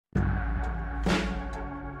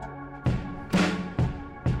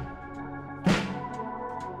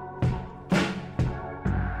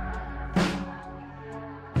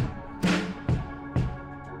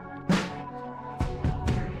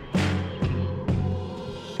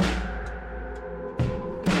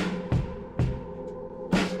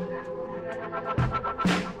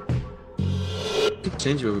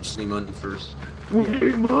change it, we just need money first. We'll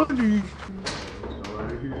get money!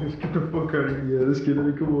 Alright, let's get the fuck out of here. Yeah, let's get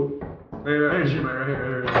it. Come on. Hey, right here, man. Right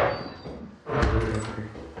here.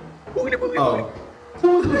 Oh.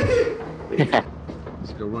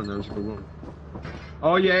 Let's go run now. Let's go run.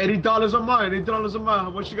 Oh, yeah, $80 on mine. $80 on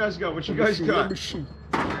mine. What you guys got? What you guys got? $20.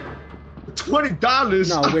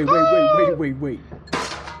 No, wait.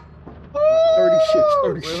 30 ships,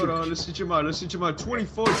 30 Wait, ships. hold on. Let's see your mind.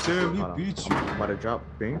 24. Damn, he beat you. I'm about to drop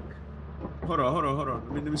pink. Hold on.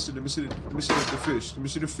 Let me see the fish. Let me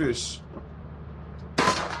see the fish.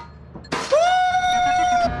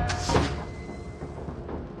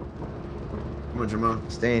 Come on, Jamal.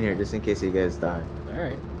 Stay in here just in case you guys die.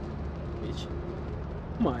 Alright. Bitch.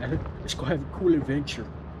 Come on, let's go have a cool adventure.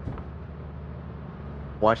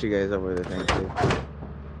 Watch you guys over the thing too.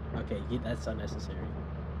 Okay, that's unnecessary.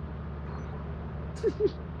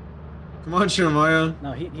 Come on, Jeremiah.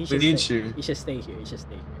 No, he We should need stay. you. He should stay here.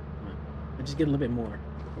 Come on. We'll just get a little bit more.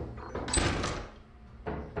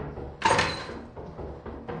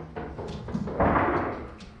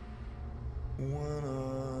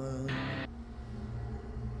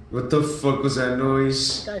 What the fuck was that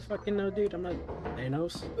noise? I fucking know, dude. I'm not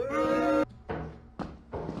Thanos.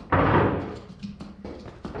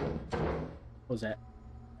 What was that?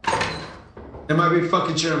 It might be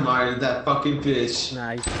fucking Jeremiah, that fucking bitch.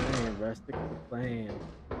 Nah, he's playing, bro. Stick to the plan.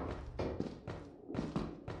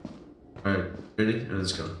 Alright, ready?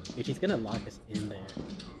 Let's go. Dude, he's gonna lock us in there.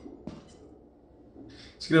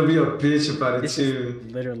 It's gonna be a bitch about it This too.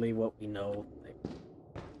 is literally what we know. Like...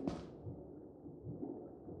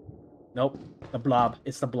 Nope. The blob.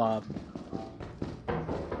 It's the blob.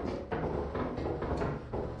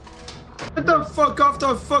 Get the fuck off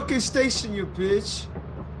the fucking station, you bitch!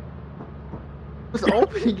 What's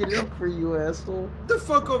opening it up for you, asshole? Get the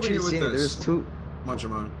fuck over here with There's us. two. Come on,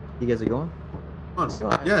 Jeremiah. You guys are going? Come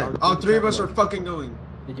on. Yeah, all three of us are fucking going.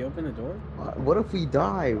 Did you open the door? What if we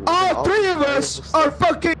die? All three of us are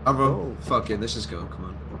fucking. Oh. Bro, fuck it. Let's just go. Come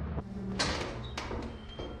on.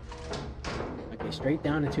 Okay, straight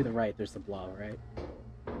down and to the right, there's the blob, right?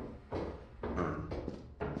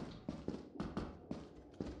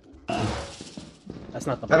 That's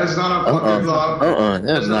not the blob. That is not a fucking blob.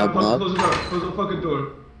 That's not a blob. Close the door. Close the fucking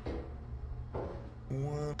door.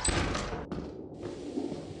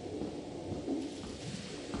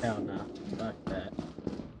 Hell no. Fuck that.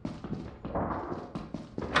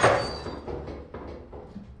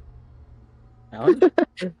 Alan?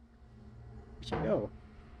 Where'd you go?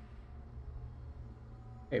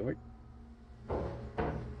 Hey, where?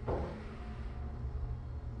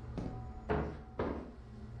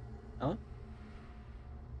 Alan?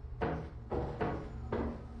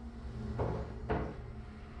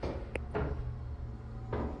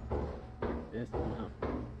 This one out.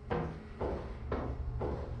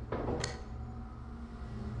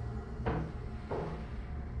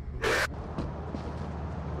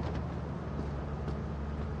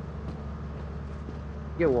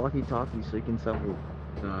 Get walkie-talkie so you can sell me.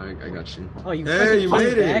 No, I got you. Oh, you Hey, fucking you came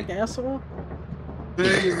made it. back, asshole?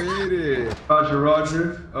 Hey, you made it.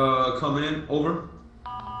 Roger. Coming in. Over.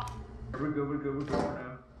 We're good for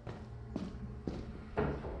now.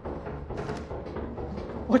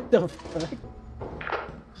 What the fuck?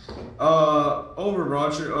 Over,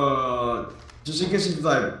 Roger. Just in case if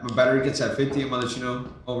like my battery gets at 50, I'm gonna let you know.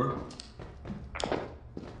 Over.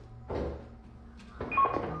 I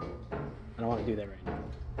don't want to do that right now.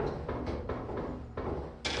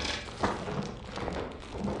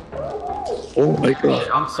 Oh my god.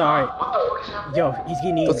 I'm sorry. Yo, he's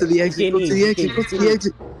getting eaten. Go to the He's exit, getting go to the eaten. exit, go to the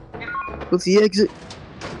exit. Go to the exit.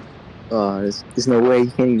 Oh, there's no way,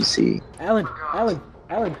 you can't even see. Alan,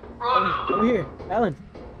 over here. Alan,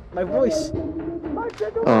 my voice.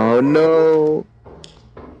 Oh no.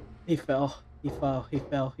 He fell. He fucking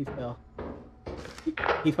fell. He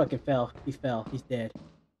fell. He's dead.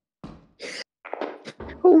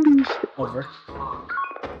 Holy shit. Over.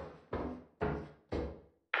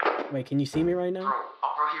 Wait, can you see me right now? Bro,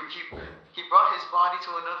 he brought his body to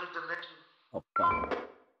another dimension. Oh, fuck.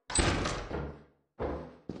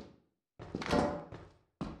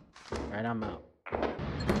 Alright, I'm out.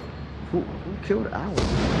 Who killed Alan?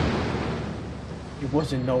 It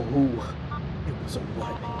wasn't no who. It was a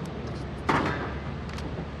what.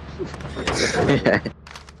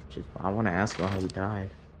 I want to ask him how he died.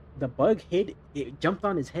 The bug hit, it jumped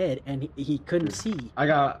on his head and he couldn't see. I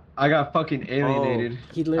got fucking alienated.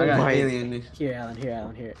 He I literally got Right. alienated. Here, Alan,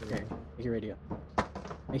 here. Take your radio.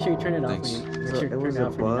 Make sure you turn it off Thanks. when you, make So sure it you turn was it a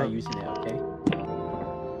off when you're not bug? using it, okay?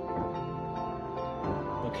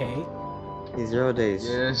 Okay. Hey, 0 days.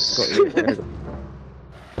 Yes. Go,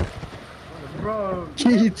 bro.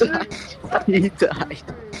 He died. He died.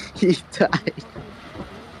 He died.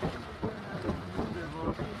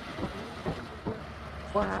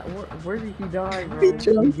 What? Where did he die, bro? He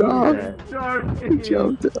jumped Who off. did that? He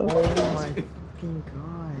jumped Oh off. my fucking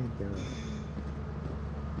god.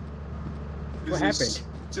 What happened?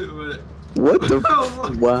 What the? Oh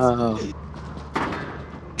my Wow.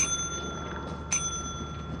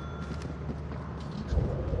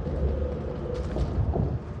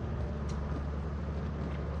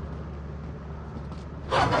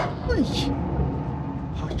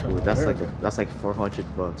 Ooh, that's like $400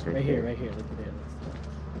 right, Right here, there. right here. Look at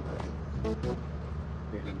it.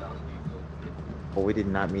 Oh, we did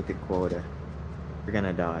not meet the quota. We're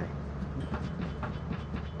gonna die.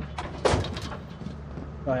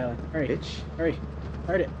 Go Alan. Hurry. Bitch. Hurry.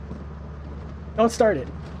 Start it. Don't start it.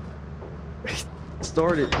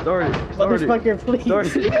 Start it. Start it. Start it. Motherfucker, please.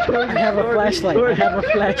 Start it. I have a flashlight. I have a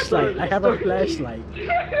flashlight. I have a flashlight.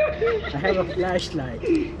 I have a flashlight.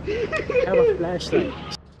 I have a flashlight.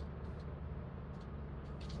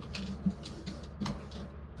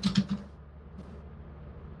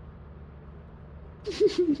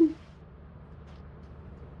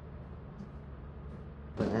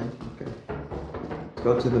 Man, okay. Let's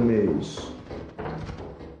go to the maze.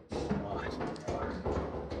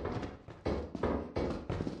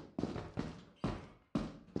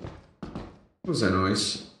 What was that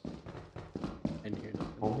noise? And here.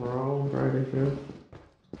 Overall, right here.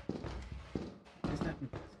 What is happening?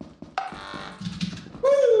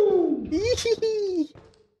 Woo!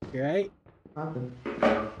 You right? Nothing.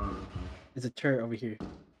 There's a turret over here.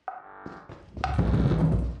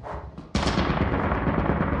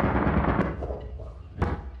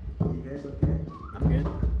 You guys okay? I'm good.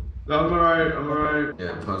 I'm alright, I'm alright.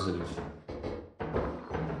 Yeah, positive.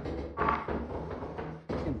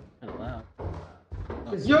 Kind of loud.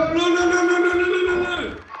 Yo,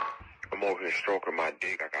 no! I'm over here stroking my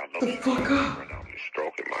dick. I got The fuck up! I'm just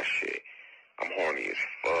stroking my shit. I'm horny as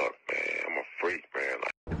fuck, man. I'm a freak, man.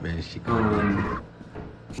 Like, Man, she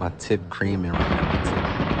My tip creaming right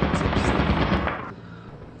now.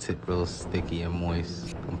 Tip real sticky and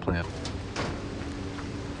moist. I'm playing.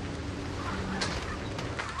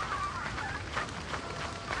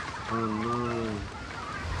 oh no.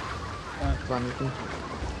 Funny.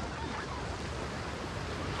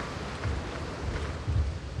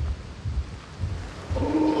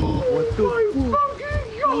 What the fuck?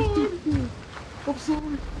 I'm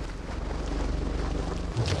sorry.